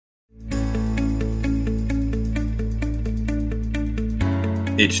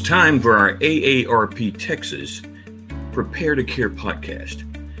It's time for our AARP Texas Prepare to Care podcast.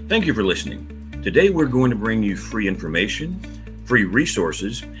 Thank you for listening. Today we're going to bring you free information, free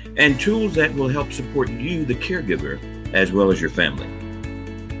resources, and tools that will help support you, the caregiver, as well as your family.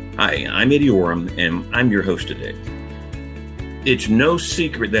 Hi, I'm Eddie Oram, and I'm your host today. It's no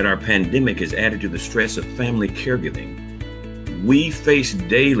secret that our pandemic has added to the stress of family caregiving. We face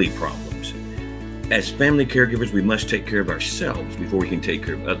daily problems. As family caregivers, we must take care of ourselves before we can take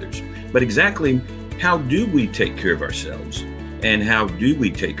care of others. But exactly how do we take care of ourselves? And how do we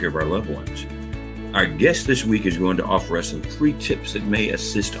take care of our loved ones? Our guest this week is going to offer us some free tips that may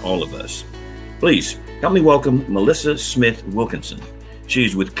assist all of us. Please help me welcome Melissa Smith Wilkinson.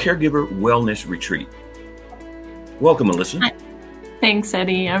 She's with Caregiver Wellness Retreat. Welcome, Melissa. Hi. Thanks,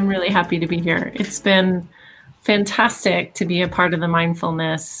 Eddie. I'm really happy to be here. It's been fantastic to be a part of the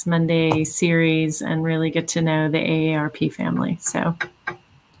Mindfulness Monday series and really get to know the AARP family. So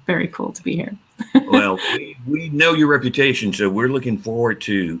very cool to be here. Well, we know your reputation, so we're looking forward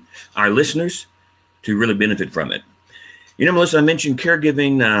to our listeners to really benefit from it. You know, Melissa, I mentioned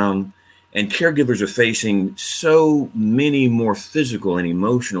caregiving, and caregivers are facing so many more physical and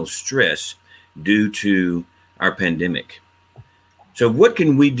emotional stress due to our pandemic. So what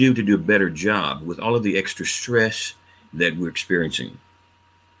can we do to do a better job with all of the extra stress that we're experiencing?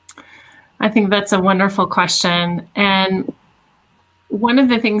 I think that's a wonderful question. And one of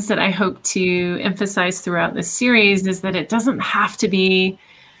the things that I hope to emphasize throughout this series is that it doesn't have to be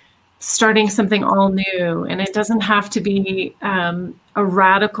starting something all new, and it doesn't have to be a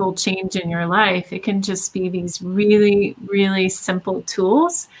radical change in your life. It can just be these really, really simple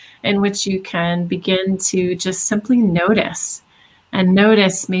tools in which you can begin to just simply notice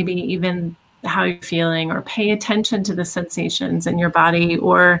maybe even how you're feeling, or pay attention to the sensations in your body,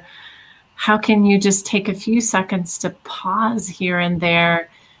 or how can you just take a few seconds to pause here and there,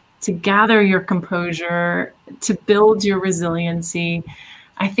 to gather your composure, to build your resiliency.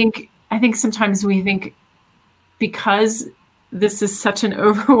 I think sometimes we think because this is such an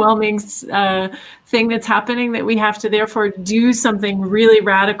overwhelming thing that's happening that we have to therefore do something really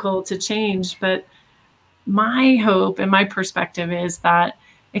radical to change. But my hope and my perspective is that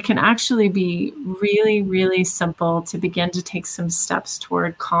it can actually be really, really simple to begin to take some steps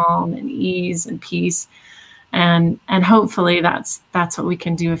toward calm and ease and peace. And hopefully that's what we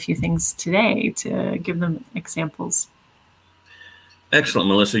can do a few things today to give them examples. Excellent,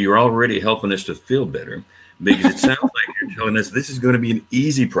 Melissa. You're already helping us to feel better, because it sounds like you're telling us this is going to be an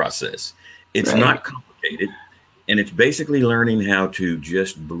easy process. It's not complicated, and it's basically learning how to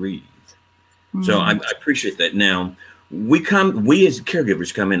just breathe. So I appreciate that. Now, we as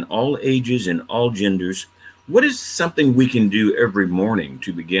caregivers come in all ages and all genders. What is something we can do every morning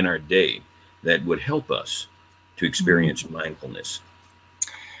to begin our day that would help us to experience mindfulness?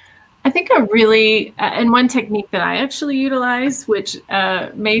 I think and one technique that I actually utilize, which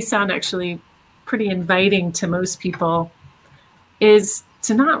may sound actually pretty inviting to most people, is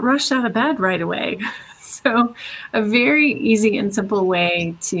to not rush out of bed right away. So a very easy and simple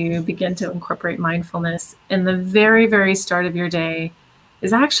way to begin to incorporate mindfulness in the very, very start of your day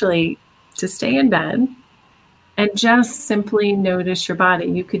is actually to stay in bed and just simply notice your body.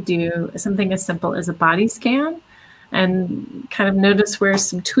 You could do something as simple as a body scan and kind of notice where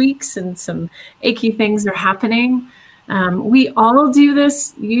some tweaks and some achy things are happening. We all do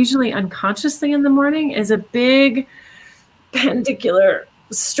this usually unconsciously in the morning as a big pendicular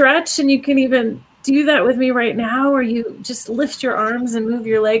stretch, and you can even do that with me right now, or you just lift your arms and move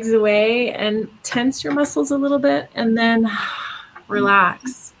your legs away and tense your muscles a little bit, and then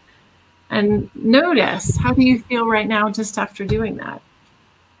relax and notice, how do you feel right now just after doing that?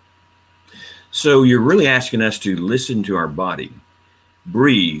 So you're really asking us to listen to our body,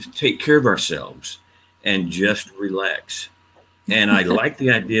 breathe, take care of ourselves, and just relax. And I like the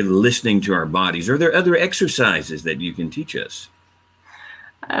idea of listening to our bodies. Are there other exercises that you can teach us?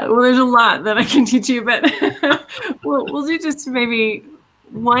 Well, there's a lot that I can teach you, but we'll do just maybe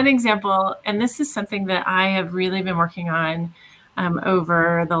one example. And this is something that I have really been working on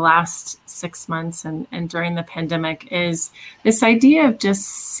over the last 6 months and during the pandemic, is this idea of just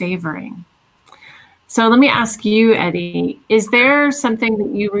savoring. So let me ask you, Eddie, is there something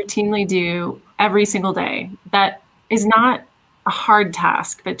that you routinely do every single day that is not a hard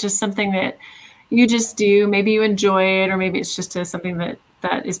task, but just something that you just do? Maybe you enjoy it, or maybe it's just something that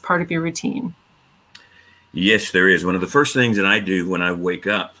is part of your routine. Yes, there is. One of the first things that I do when I wake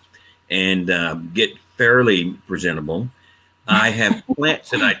up and get fairly presentable, I have plants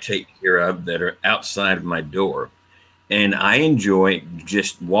that I take care of that are outside of my door. And I enjoy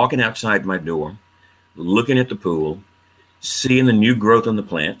just walking outside my door, looking at the pool, seeing the new growth on the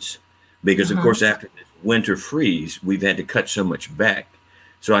plants, because of course after this winter freeze, we've had to cut so much back.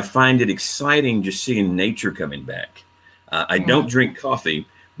 So I find it exciting just seeing nature coming back. I don't drink coffee,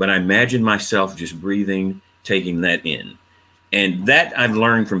 but I imagine myself just breathing, taking that in. And that I've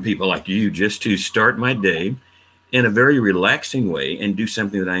learned from people like you, just to start my day in a very relaxing way and do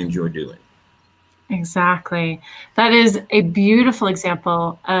something that I enjoy doing. Exactly. That is a beautiful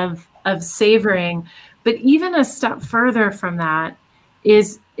example of savoring. But even a step further from that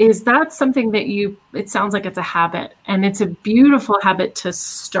is that something that it sounds like it's a habit, and it's a beautiful habit to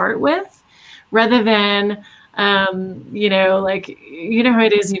start with, rather than, like, how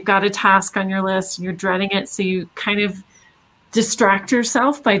it is, you've got a task on your list and you're dreading it. So you kind of distract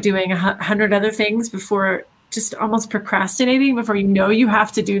yourself by doing 100 other things before, just almost procrastinating before you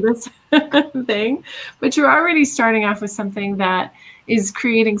have to do this thing. But you're already starting off with something that is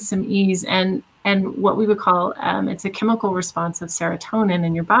creating some ease and what we would call, it's a chemical response of serotonin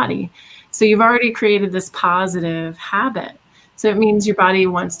in your body. So you've already created this positive habit. So it means your body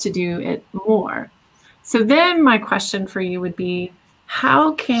wants to do it more. So then my question for you would be,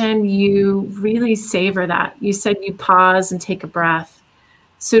 how can you really savor that? You said you pause and take a breath.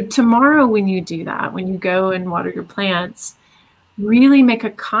 So tomorrow when you do that, when you go and water your plants, really make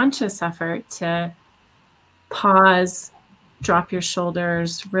a conscious effort to pause, drop your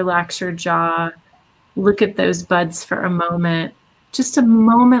shoulders, relax your jaw, look at those buds for a moment, just a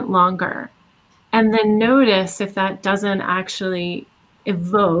moment longer. And then notice if that doesn't actually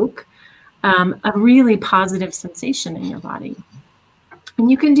evoke a really positive sensation in your body. And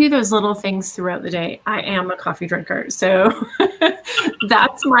you can do those little things throughout the day. I am a coffee drinker, so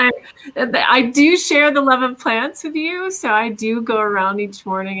I do share the love of plants with you. So I do go around each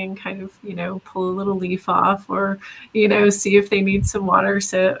morning and kind of, pull a little leaf off, or, see if they need some water.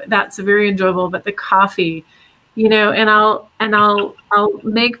 So that's very enjoyable. But the coffee, and I'll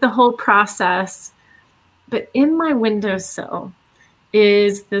make the whole process. But in my windowsill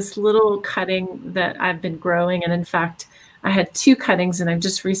is this little cutting that I've been growing. And in fact, I had 2 cuttings and I've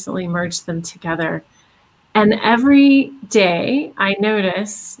just recently merged them together. And every day I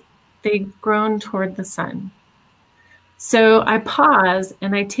notice they've grown toward the sun. So I pause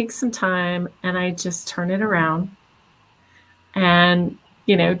and I take some time and I just turn it around and,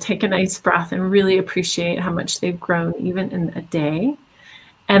 take a nice breath and really appreciate how much they've grown even in a day.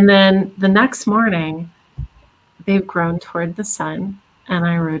 And then the next morning, they've grown toward the sun and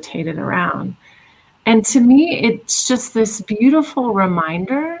I rotate it around. And to me, it's just this beautiful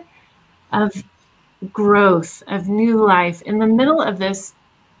reminder of growth, of new life in the middle of this,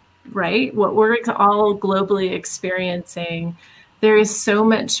 right? What we're all globally experiencing, there is so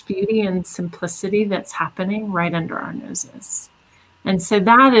much beauty and simplicity that's happening right under our noses. And so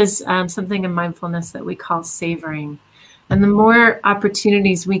that is something in mindfulness that we call savoring. And the more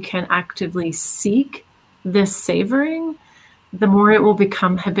opportunities we can actively seek this savoring, the more it will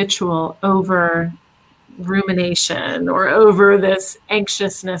become habitual over rumination or over this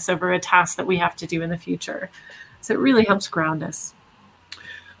anxiousness over a task that we have to do in the future. So it really helps ground us.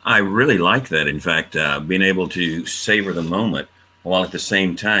 I really like that. In fact, being able to savor the moment while at the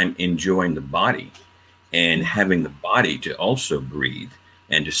same time enjoying the body and having the body to also breathe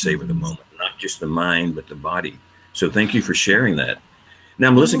and to savor the moment, not just the mind, but the body. So thank you for sharing that.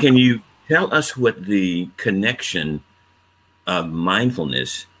 Now, Melissa, can you tell us what the connection of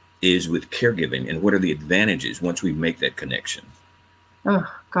mindfulness is with caregiving, and what are the advantages once we make that connection? Oh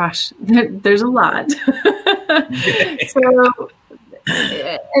gosh, there's a lot. So,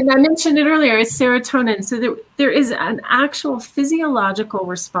 and I mentioned it earlier, it's serotonin. So there is an actual physiological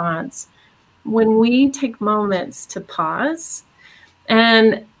response when we take moments to pause.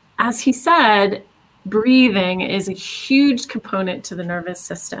 And as he said, breathing is a huge component to the nervous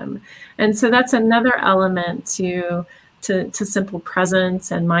system. And so that's another element to simple presence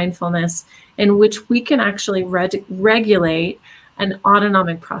and mindfulness, in which we can actually regulate an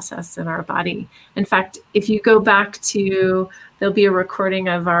autonomic process in our body. In fact, if you go back to, there'll be a recording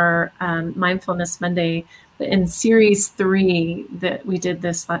of our Mindfulness Monday in series 3 that we did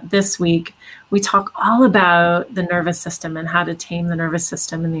this week. We talk all about the nervous system and how to tame the nervous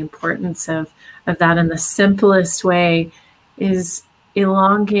system and the importance of that. And the simplest way is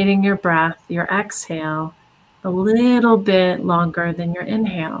elongating your breath, your exhale, a little bit longer than your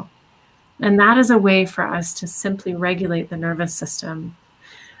inhale. And that is a way for us to simply regulate the nervous system.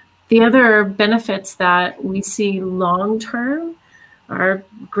 The other benefits that we see long-term are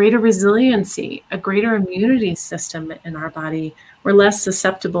greater resiliency, a greater immunity system in our body. We're less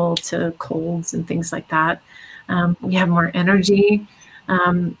susceptible to colds and things like that. We have more energy.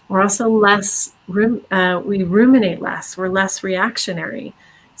 We're also less, we ruminate less, we're less reactionary.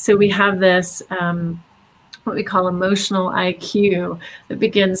 So we have this, what we call emotional IQ that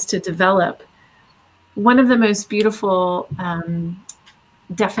begins to develop. One of the most beautiful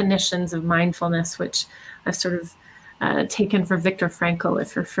definitions of mindfulness, which I've sort of taken from Viktor Frankl,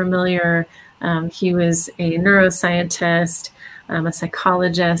 if you're familiar, he was a neuroscientist, a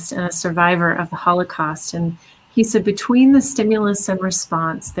psychologist, and a survivor of the Holocaust. And he said, between the stimulus and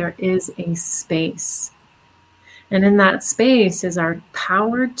response, there is a space. And in that space is our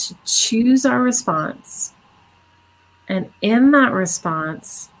power to choose our response. And in that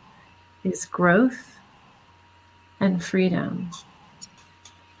response is growth and freedom.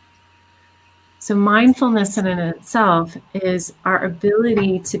 So mindfulness in and itself is our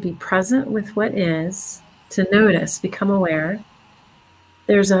ability to be present with what is, to notice, become aware.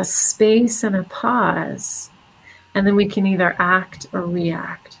 There's a space and a pause, and then we can either act or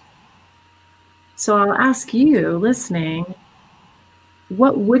react. So I'll ask you, listening,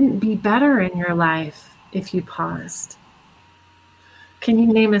 what wouldn't be better in your life if you paused? Can you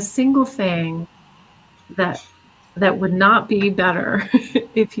name a single thing that would not be better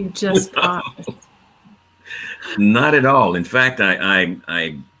if you just paused? Not at all. In fact, I'm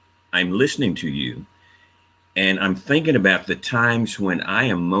listening to you, and I'm thinking about the times when I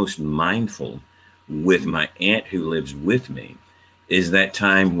am most mindful with my aunt who lives with me. Is that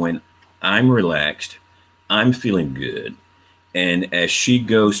time when I'm relaxed, I'm feeling good, and as she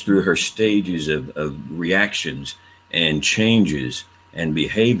goes through her stages of reactions and changes and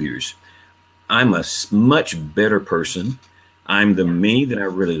behaviors, I'm a much better person. I'm the me that I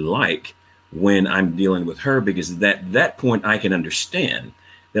really like when I'm dealing with her, because at that point I can understand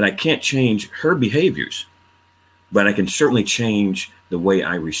that I can't change her behaviors, but I can certainly change the way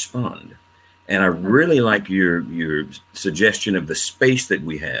I respond. And I really like your suggestion of the space that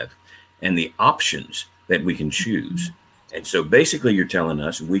we have and the options that we can choose. And so basically you're telling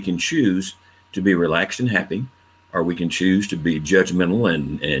us we can choose to be relaxed and happy, or we can choose to be judgmental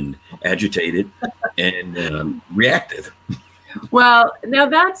and agitated and reactive. Well, now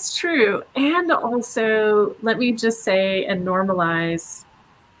that's true. And also, let me just say and normalize,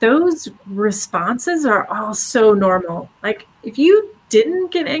 those responses are all so normal. Like, if you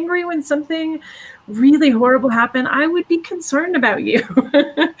didn't get angry when something really horrible happened, I would be concerned about you.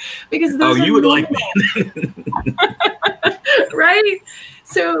 Because those you would normal. Like me. Right?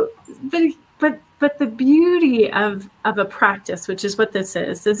 So, but the beauty of a practice, which is what this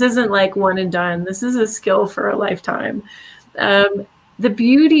isn't like one and done. This is a skill for a lifetime. The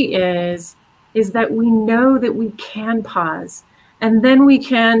beauty is that we know that we can pause, and then we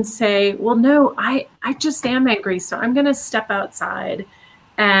can say, well, no, I just am angry. So I'm going to step outside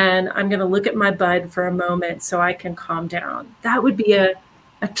and I'm going to look at my bud for a moment so I can calm down. That would be a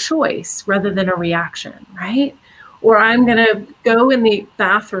choice rather than a reaction, right? Or I'm going to go in the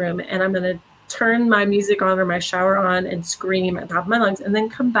bathroom and I'm going to turn my music on or my shower on and scream at the top of my lungs, and then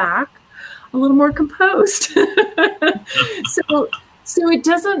come back a little more composed. So it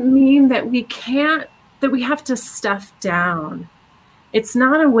doesn't mean that we have to stuff down. It's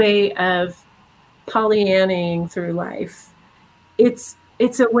not a way of Pollyanning through life. It's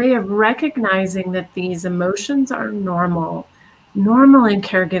a way of recognizing that these emotions are normal in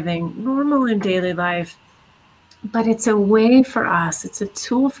caregiving, normal in daily life. But it's a way for us, it's a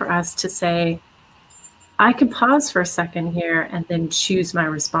tool for us to say, I can pause for a second here and then choose my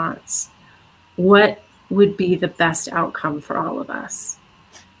response. What would be the best outcome for all of us?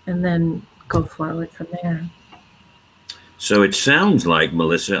 And then go forward from there. So it sounds like,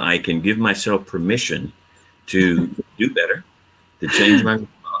 Melissa, I can give myself permission to do better, to change my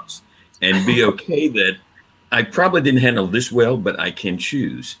response, and be okay that I probably didn't handle this well, but I can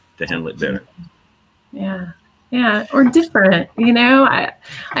choose to handle it better. Yeah, or different, I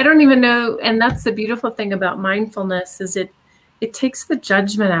don't even know. And that's the beautiful thing about mindfulness is it takes the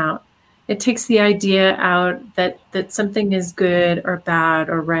judgment out. It takes the idea out that something is good or bad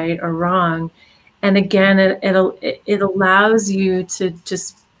or right or wrong. And again, it allows you to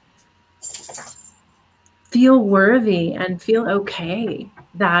just feel worthy and feel okay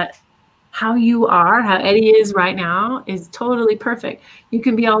that how you are, how Eddie is right now is totally perfect. You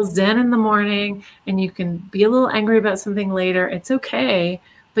can be all zen in the morning and you can be a little angry about something later. It's okay.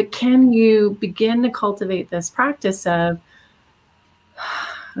 But can you begin to cultivate this practice of,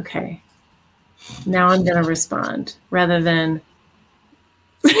 okay, now I'm going to respond rather than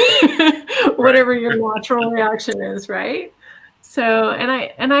whatever your natural reaction is, right? So,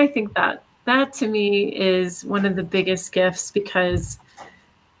 and I think that to me is one of the biggest gifts, because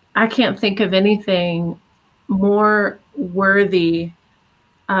I can't think of anything more worthy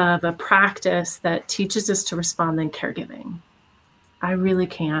of a practice that teaches us to respond than caregiving. I really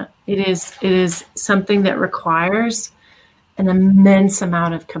can't. It is something that requires an immense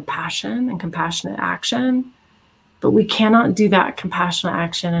amount of compassion and compassionate action, but we cannot do that compassionate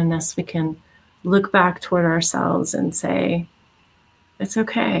action unless we can look back toward ourselves and say, it's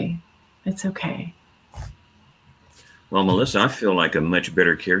okay. It's okay. Well, Melissa, I feel like a much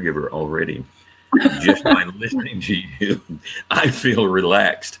better caregiver already. Just by listening to you, I feel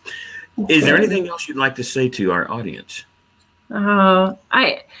relaxed. Is there anything else you'd like to say to our audience? I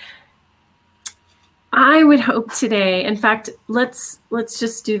would hope today, in fact, let's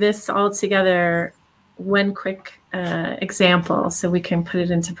just do this all together. One quick example so we can put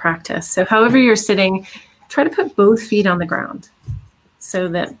it into practice. So however you're sitting, try to put both feet on the ground so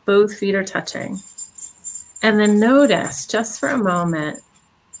that both feet are touching. And then notice just for a moment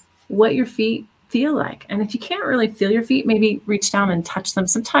what your feet feel like. And if you can't really feel your feet, maybe reach down and touch them.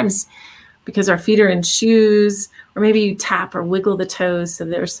 Sometimes because our feet are in shoes, or maybe you tap or wiggle the toes so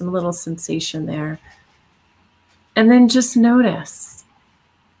there's some little sensation there. And then just notice.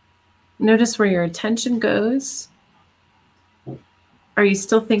 Notice where your attention goes. Are you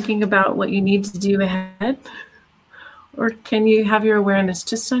still thinking about what you need to do ahead? Or can you have your awareness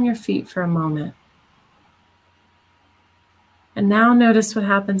just on your feet for a moment? And now notice what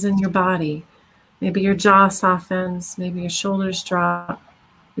happens in your body. Maybe your jaw softens, maybe your shoulders drop,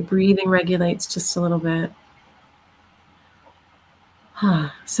 your breathing regulates just a little bit.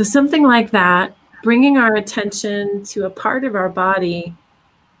 So something like that, bringing our attention to a part of our body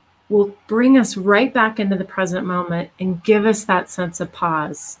will bring us right back into the present moment and give us that sense of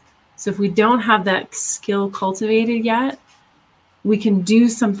pause. So if we don't have that skill cultivated yet, we can do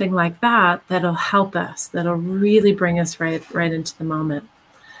something like that that'll help us, that'll really bring us right into the moment.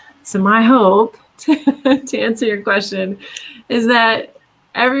 So my hope, to answer your question, is that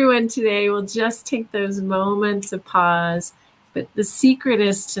everyone today will just take those moments of pause. But the secret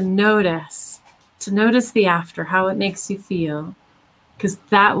is to notice the after, how it makes you feel, because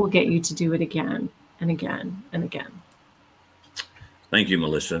that will get you to do it again and again and again. Thank you,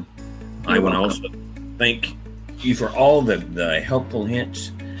 Melissa. I want to also thank you for all the helpful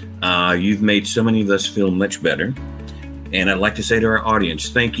hints. You've made so many of us feel much better. And I'd like to say to our audience,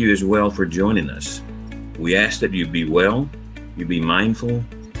 thank you as well for joining us. We ask that you be well, you be mindful,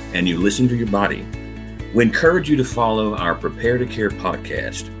 and you listen to your body. We encourage you to follow our Prepare to Care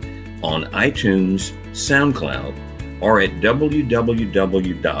podcast on iTunes, SoundCloud, or at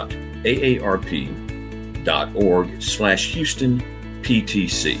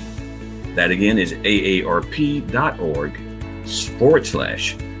www.aarp.org/HoustonPTC. That again is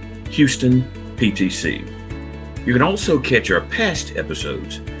aarp.org/HoustonPTC. You can also catch our past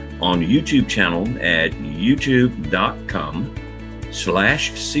episodes on YouTube channel at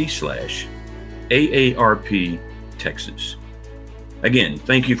youtube.com/c/AARP Texas. Again,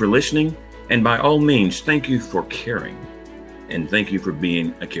 thank you for listening, and by all means, thank you for caring, and thank you for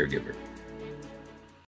being a caregiver.